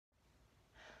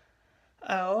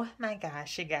Oh my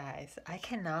gosh, you guys, I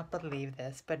cannot believe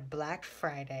this, but Black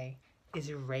Friday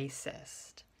is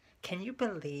racist. Can you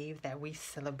believe that we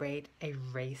celebrate a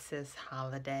racist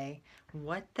holiday?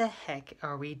 What the heck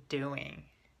are we doing?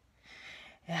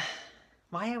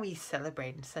 Why are we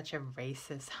celebrating such a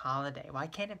racist holiday? Why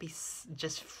can't it be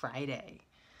just Friday?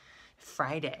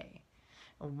 Friday.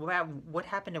 What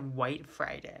happened to White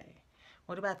Friday?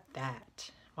 What about that?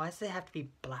 Why does it have to be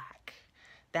black?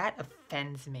 That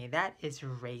offends me. That is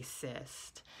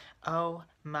racist. Oh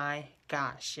my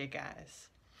gosh, you guys.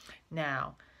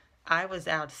 Now, I was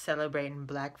out celebrating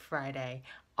Black Friday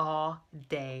all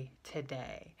day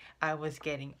today. I was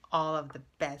getting all of the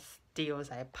best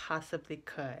deals I possibly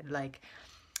could. Like,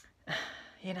 I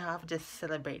was just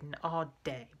celebrating all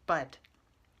day. But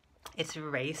it's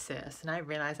racist, and I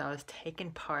realized I was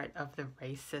taking part of the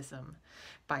racism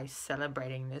by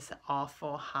celebrating this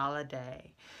awful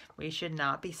holiday. We should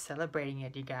not be celebrating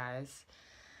it, you guys.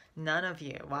 None of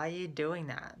you. Why are you doing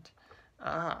that?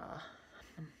 Oh.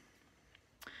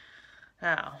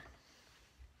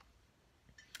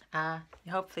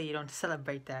 Hopefully you don't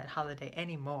celebrate that holiday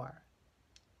anymore.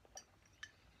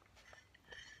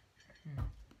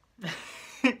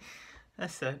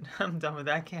 That's it. I'm done with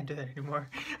that. I can't do that anymore.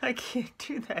 I can't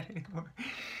do that anymore.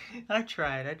 I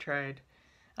tried.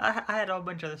 I had a whole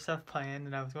bunch of other stuff planned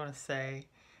and I was going to say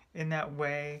in that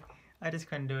way. I just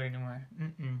couldn't do it anymore.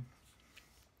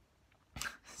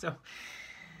 So,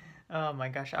 oh my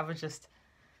gosh, I'm just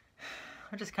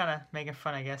kind of making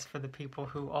fun, I guess, for the people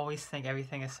who always think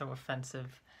everything is so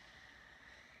offensive.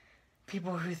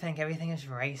 People who think everything is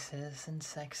racist and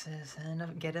sexist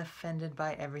and get offended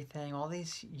by everything. All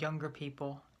these younger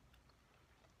people.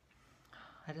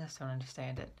 I just don't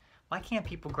understand it. Why can't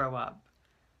people grow up?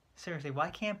 Seriously, why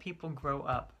can't people grow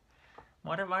up?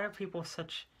 Why are people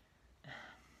such...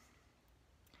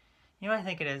 You know what I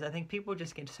think it is? I think people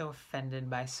just get so offended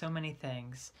by so many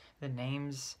things. The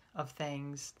names of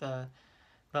things, the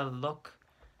look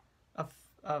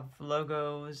of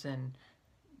logos and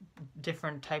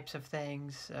different types of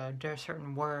things. There are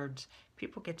certain words.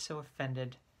 People get so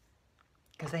offended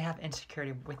because they have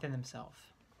insecurity within themselves.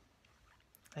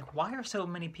 Like, why are so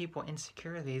many people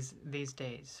insecure these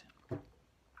days?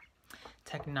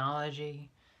 Technology,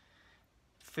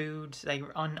 foods, like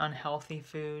unhealthy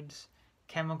foods,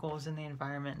 chemicals in the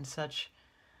environment, and such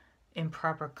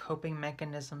improper coping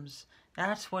mechanisms.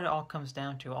 That's what it all comes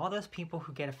down to. All those people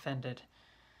who get offended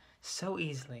so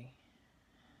easily.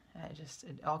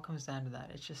 It all comes down to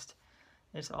that.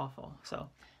 It's awful. So,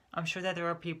 I'm sure that there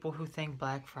are people who think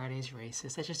Black Friday is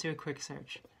racist. Let's just do a quick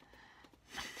search.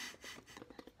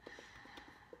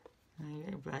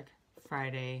 Black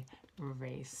Friday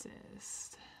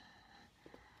racist.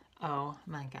 Oh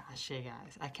my gosh, you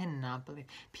guys. I cannot believe.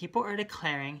 People are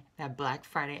declaring that Black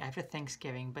Friday after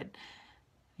Thanksgiving, but...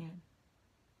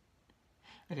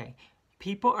 Okay.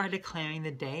 People are declaring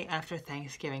the day after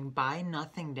Thanksgiving Buy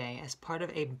Nothing Day as part of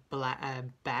a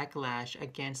backlash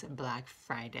against Black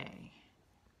Friday.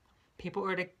 People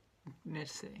are...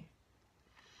 Let's see.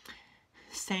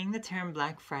 Saying the term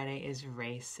Black Friday is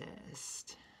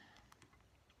racist.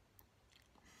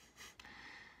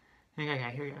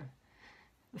 Okay, here we go.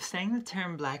 Saying the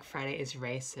term Black Friday is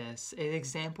racist is an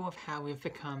example of how we've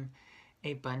become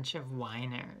a bunch of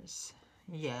whiners.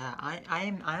 Yeah,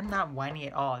 I'm not whiny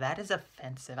at all. That is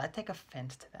offensive. I take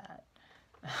offense to that.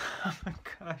 Oh my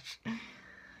gosh.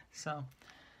 So,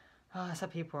 that's how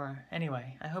people are.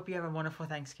 Anyway, I hope you have a wonderful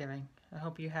Thanksgiving. I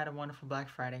hope you had a wonderful Black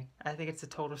Friday. I think it's a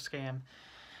total scam.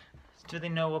 There's really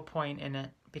no point in it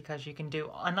because you can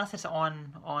do, unless it's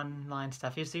online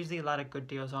stuff. There's usually a lot of good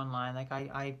deals online. Like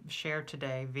I shared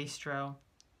today, Vistro,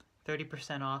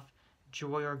 30% off.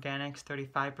 Joy Organics,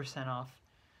 35% off.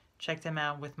 Check them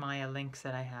out with my links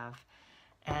that I have.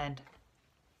 And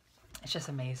it's just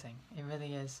amazing. It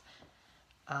really is.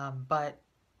 But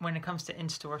when it comes to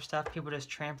in-store stuff, people just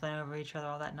trampling over each other,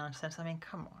 all that nonsense. I mean,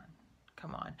 come on.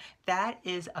 Come on. That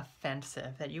is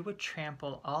offensive, that you would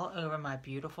trample all over my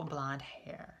beautiful blonde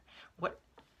hair. What?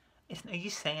 Are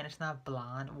you saying it's not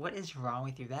blonde? What is wrong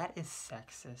with you? That is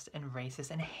sexist and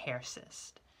racist and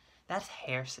haircist. That's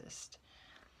haircist.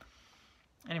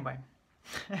 Anyway,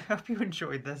 I hope you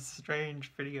enjoyed this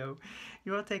strange video.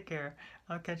 You all take care.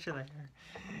 I'll catch you later.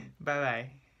 Bye-bye.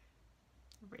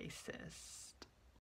 Racist.